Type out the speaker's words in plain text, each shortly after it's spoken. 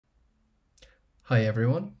Hi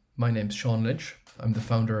everyone, my name's Seán Lynch. I'm the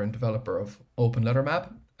founder and developer of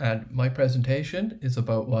OpenLitterMap, and my presentation is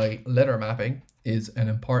about why litter mapping is an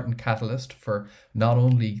important catalyst for not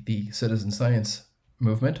only the citizen science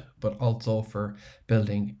movement, but also for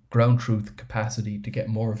building ground truth capacity to get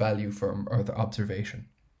more value from Earth observation.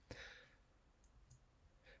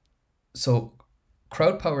 So,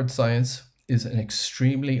 crowd-powered science is an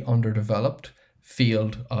extremely underdeveloped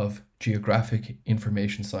field of geographic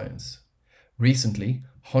information science. Recently,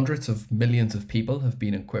 hundreds of millions of people have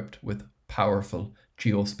been equipped with powerful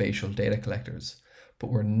geospatial data collectors,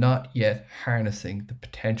 but we're not yet harnessing the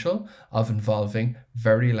potential of involving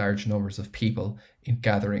very large numbers of people in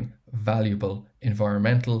gathering valuable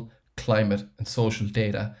environmental, climate, and social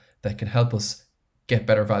data that can help us get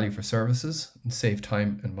better value for services and save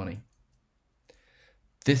time and money.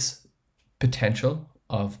 This potential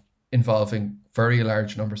of involving very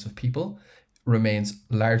large numbers of people remains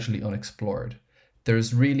largely unexplored.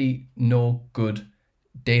 There's really no good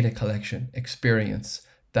data collection experience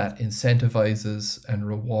that incentivizes and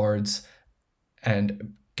rewards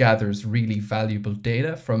and gathers really valuable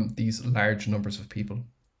data from these large numbers of people.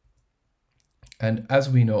 And as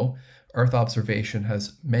we know, Earth observation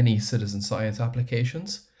has many citizen science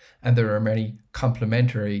applications, and there are many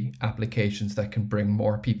complementary applications that can bring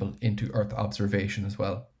more people into Earth observation as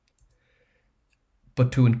well.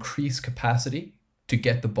 But to increase capacity, to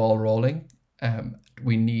get the ball rolling,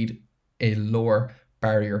 we need a lower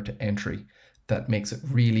barrier to entry that makes it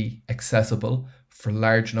really accessible for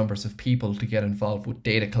large numbers of people to get involved with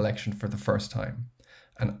data collection for the first time.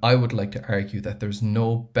 And I would like to argue that there's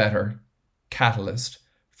no better catalyst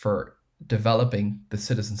for developing the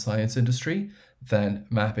citizen science industry than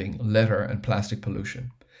mapping litter and plastic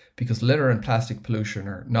pollution. Because litter and plastic pollution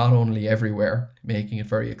are not only everywhere, making it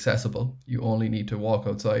very accessible, you only need to walk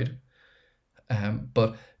outside,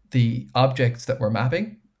 but the objects that we're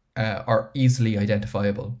mapping are easily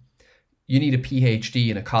identifiable. You need a PhD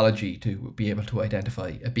in ecology to be able to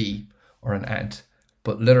identify a bee or an ant,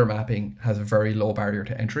 but litter mapping has a very low barrier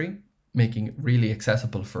to entry, making it really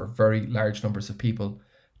accessible for very large numbers of people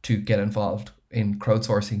to get involved in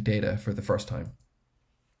crowdsourcing data for the first time.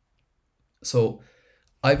 So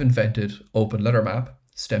I've invented OpenLitterMap,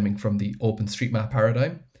 stemming from the OpenStreetMap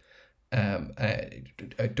paradigm.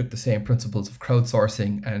 I took the same principles of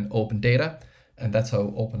crowdsourcing and open data, and that's how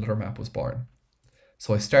OpenLitterMap was born.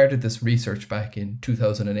 So I started this research back in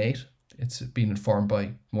 2008. It's been informed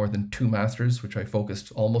by more than 2 masters, which I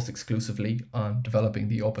focused almost exclusively on developing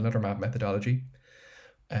the OpenLitterMap methodology.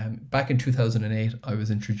 Back in 2008, I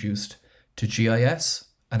was introduced to GIS,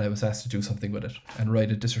 and I was asked to do something with it and write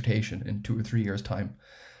a dissertation in 2 or 3 years' time.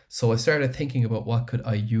 So I started thinking about what could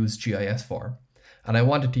I use GIS for, and I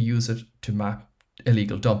wanted to use it to map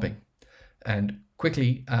illegal dumping. And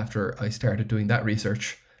quickly after I started doing that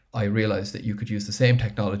research, I realized that you could use the same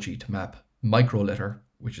technology to map microlitter,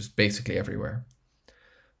 which is basically everywhere.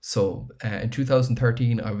 So in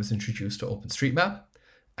 2013, I was introduced to OpenStreetMap,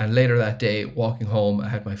 and later that day, walking home, I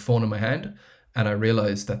had my phone in my hand, and I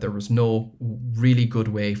realized that there was no really good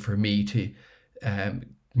way for me to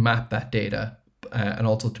map that data and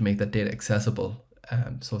also to make that data accessible,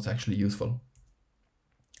 so it's actually useful.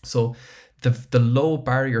 So the low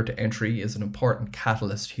barrier to entry is an important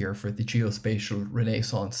catalyst here for the geospatial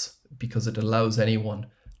renaissance, because it allows anyone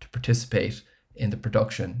to participate in the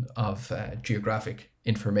production of geographic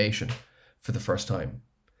information for the first time.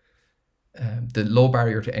 The low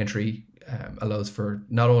barrier to entry allows for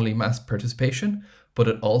not only mass participation, but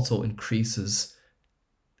it also increases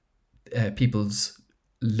people's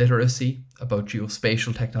literacy about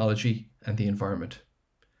geospatial technology and the environment.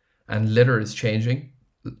 And litter is changing.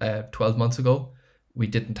 12 months ago, we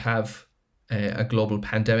didn't have a global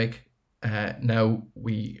pandemic. Now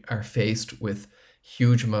we are faced with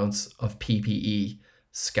huge amounts of PPE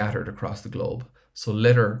scattered across the globe. So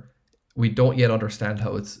litter, we don't yet understand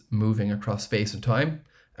how it's moving across space and time,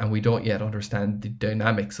 and we don't yet understand the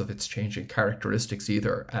dynamics of its changing characteristics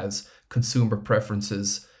either, as consumer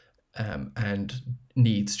preferences and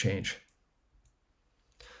needs change.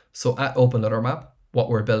 So at OpenLitterMap, what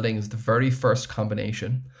we're building is the very first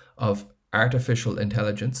combination of artificial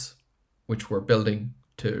intelligence, which we're building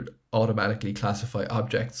to automatically classify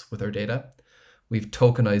objects with our data. We have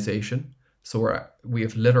tokenization. So we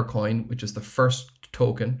have LitterCoin, which is the first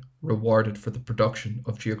token rewarded for the production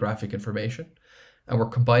of geographic information. And we're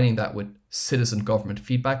combining that with citizen government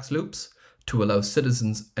feedback loops to allow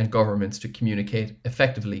citizens and governments to communicate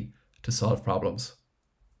effectively to solve problems.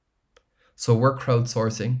 So we're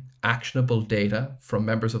crowdsourcing actionable data from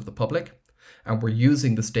members of the public, and we're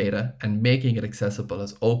using this data and making it accessible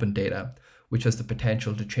as open data which has the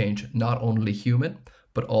potential to change not only human,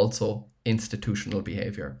 but also institutional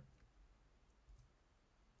behavior.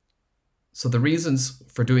 So the reasons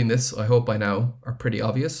for doing this, I hope by now, are pretty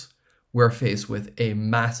obvious. We're faced with a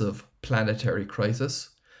massive planetary crisis.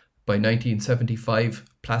 By 1975,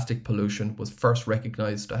 plastic pollution was first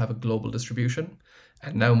recognized to have a global distribution.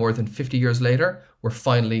 And now, more than 50 years later, we're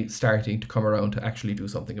finally starting to come around to actually do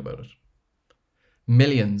something about it.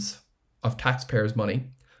 Millions of taxpayers' money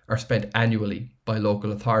are spent annually by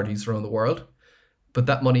local authorities around the world, but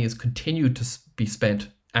that money is continued to be spent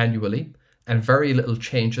annually, and very little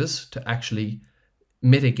changes to actually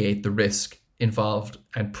mitigate the risk involved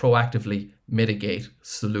and proactively mitigate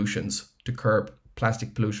solutions to curb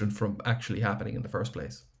plastic pollution from actually happening in the first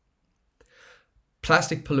place.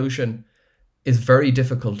 Plastic pollution is very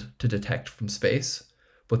difficult to detect from space,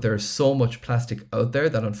 but there is so much plastic out there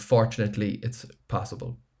that unfortunately it's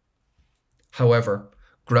possible. However,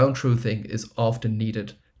 ground truthing is often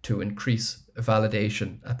needed to increase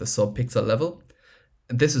validation at the sub-pixel level.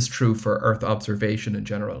 And this is true for Earth observation in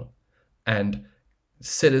general. And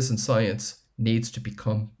citizen science needs to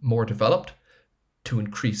become more developed to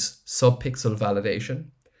increase sub-pixel validation.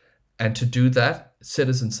 And to do that,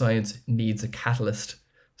 citizen science needs a catalyst,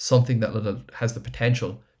 something that has the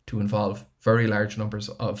potential to involve very large numbers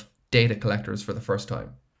of data collectors for the first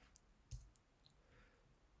time.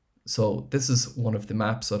 So this is one of the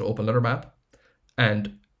maps at OpenLitterMap,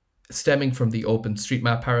 and stemming from the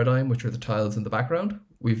OpenStreetMap paradigm, which are the tiles in the background,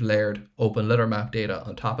 we've layered OpenLitterMap data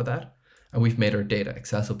on top of that, and we've made our data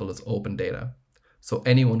accessible as open data. So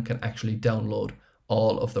anyone can actually download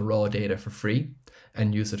all of the raw data for free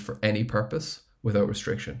and use it for any purpose without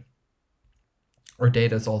restriction. Our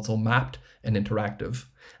data is also mapped and interactive,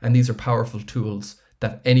 and these are powerful tools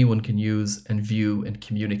that anyone can use and view and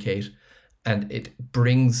communicate, and it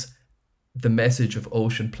brings the message of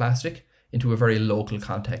ocean plastic into a very local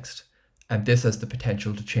context, and this has the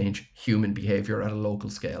potential to change human behavior at a local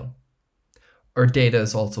scale. Our data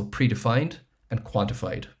is also predefined and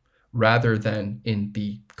quantified, rather than in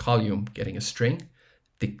the column getting a string.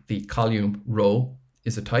 The column row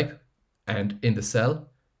is a type, and in the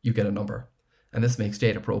cell you get a number. And this makes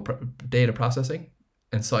data processing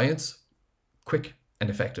and science quick and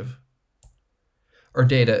effective. Our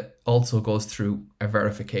data also goes through a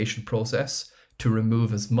verification process to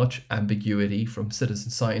remove as much ambiguity from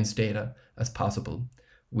citizen science data as possible.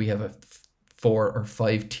 We have a 4 or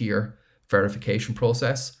 5 tier verification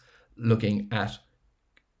process looking at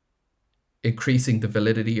increasing the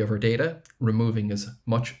validity of our data, removing as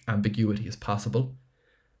much ambiguity as possible.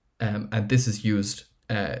 And this is used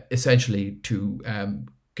essentially to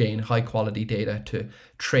gain high quality data to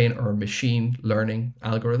train our machine learning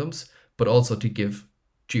algorithms, but also to give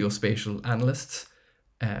geospatial analysts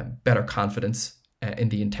better confidence in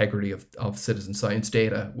the integrity of citizen science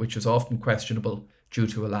data, which is often questionable due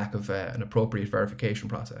to a lack of an appropriate verification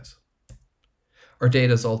process. Our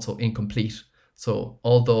data is also incomplete. So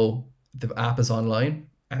although the app is online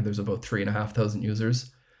and there's about 3,500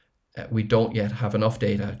 users, we don't yet have enough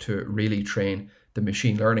data to really train the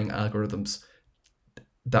machine learning algorithms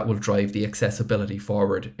that will drive the accessibility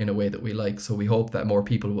forward in a way that we like. So we hope that more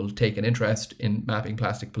people will take an interest in mapping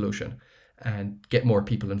plastic pollution and get more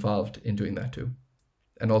people involved in doing that too,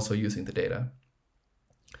 and also using the data.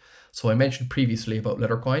 So I mentioned previously about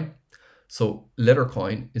Litercoin. So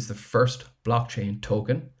Litercoin is the first blockchain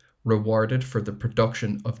token rewarded for the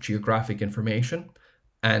production of geographic information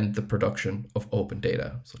and the production of open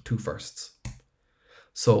data. So 2 firsts.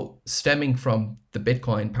 So stemming from the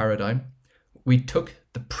Bitcoin paradigm, we took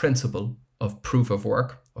the principle of proof of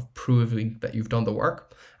work, of proving that you've done the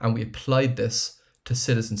work, and we applied this to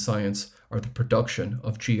citizen science, or the production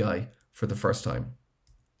of GI, for the first time.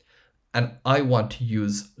 And I want to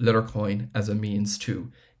use Litercoin as a means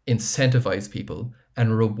to incentivize people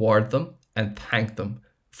and reward them and thank them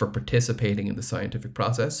for participating in the scientific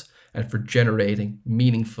process and for generating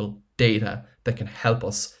meaningful data that can help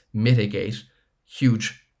us mitigate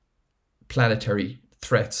huge planetary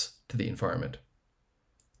threats to the environment.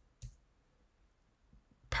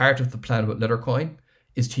 Part of the plan with Litercoin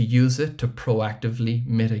is to use it to proactively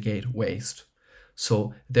mitigate waste.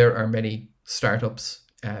 So there are many startups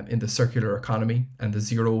in the circular economy and the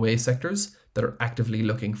zero waste sectors that are actively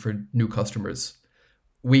looking for new customers.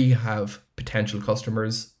 We have potential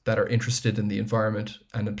customers that are interested in the environment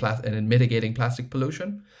and in mitigating plastic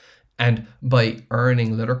pollution. And by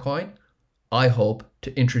earning Litercoin, I hope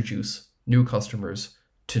to introduce new customers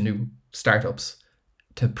to new startups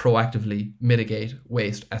to proactively mitigate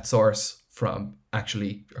waste at source from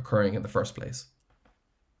actually occurring in the first place.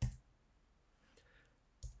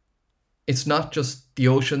 It's not just the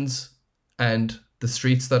oceans and the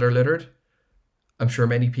streets that are littered, I'm sure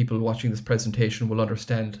many people watching this presentation will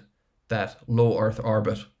understand that low Earth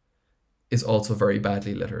orbit is also very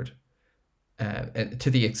badly littered. And to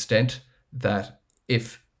the extent that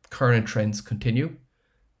if current trends continue,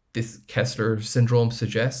 this Kessler syndrome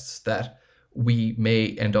suggests that we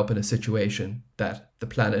may end up in a situation that the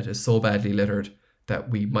planet is so badly littered that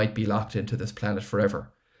we might be locked into this planet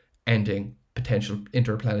forever, ending potential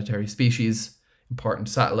interplanetary species, important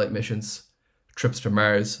satellite missions, trips to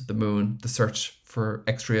Mars, the moon, the search for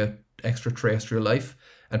extraterrestrial life,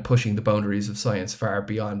 and pushing the boundaries of science far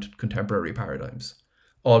beyond contemporary paradigms,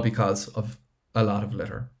 all because of a lot of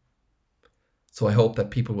litter. So I hope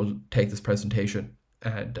that people will take this presentation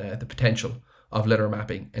and the potential of litter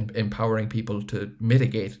mapping and empowering people to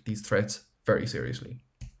mitigate these threats very seriously.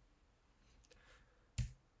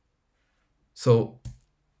 So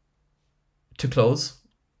to close,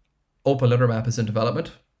 OpenLitterMap is in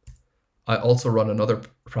development. I also run another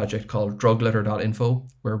project called druglitter.info,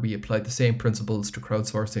 where we applied the same principles to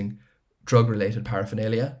crowdsourcing drug-related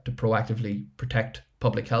paraphernalia to proactively protect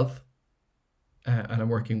public health. And I'm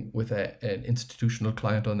working with an institutional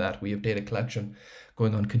client on that. We have data collection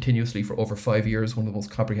going on continuously for over 5 years, one of the most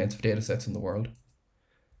comprehensive data sets in the world.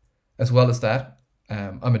 As well as that,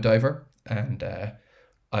 I'm a diver, and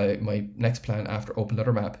my next plan after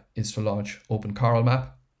OpenLitterMap is to launch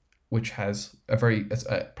OpenCoralMap, which has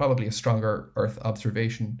probably a stronger Earth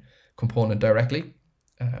observation component directly,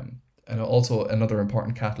 and also another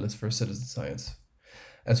important catalyst for citizen science.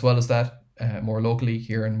 As well as that, more locally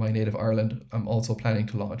here in my native Ireland, I'm also planning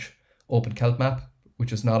to launch OpenKelpMap,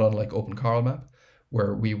 which is not unlike OpenCoralMap,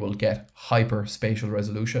 where we will get hyper spatial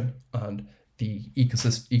resolution on the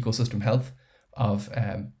ecosystem health of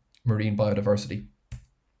marine biodiversity.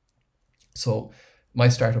 So my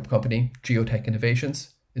startup company, Geotech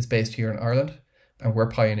Innovations, is based here in Ireland, and we're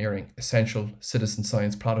pioneering essential citizen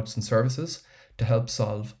science products and services to help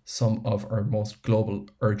solve some of our most global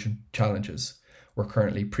urgent challenges. We're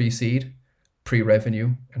currently pre-seed,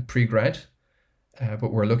 pre-revenue, and pre-grant,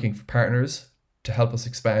 but we're looking for partners to help us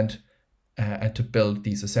expand and to build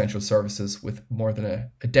these essential services with more than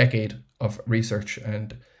a decade of research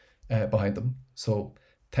and behind them. So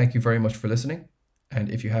thank you very much for listening. And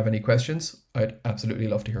if you have any questions, I'd absolutely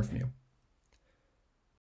love to hear from you.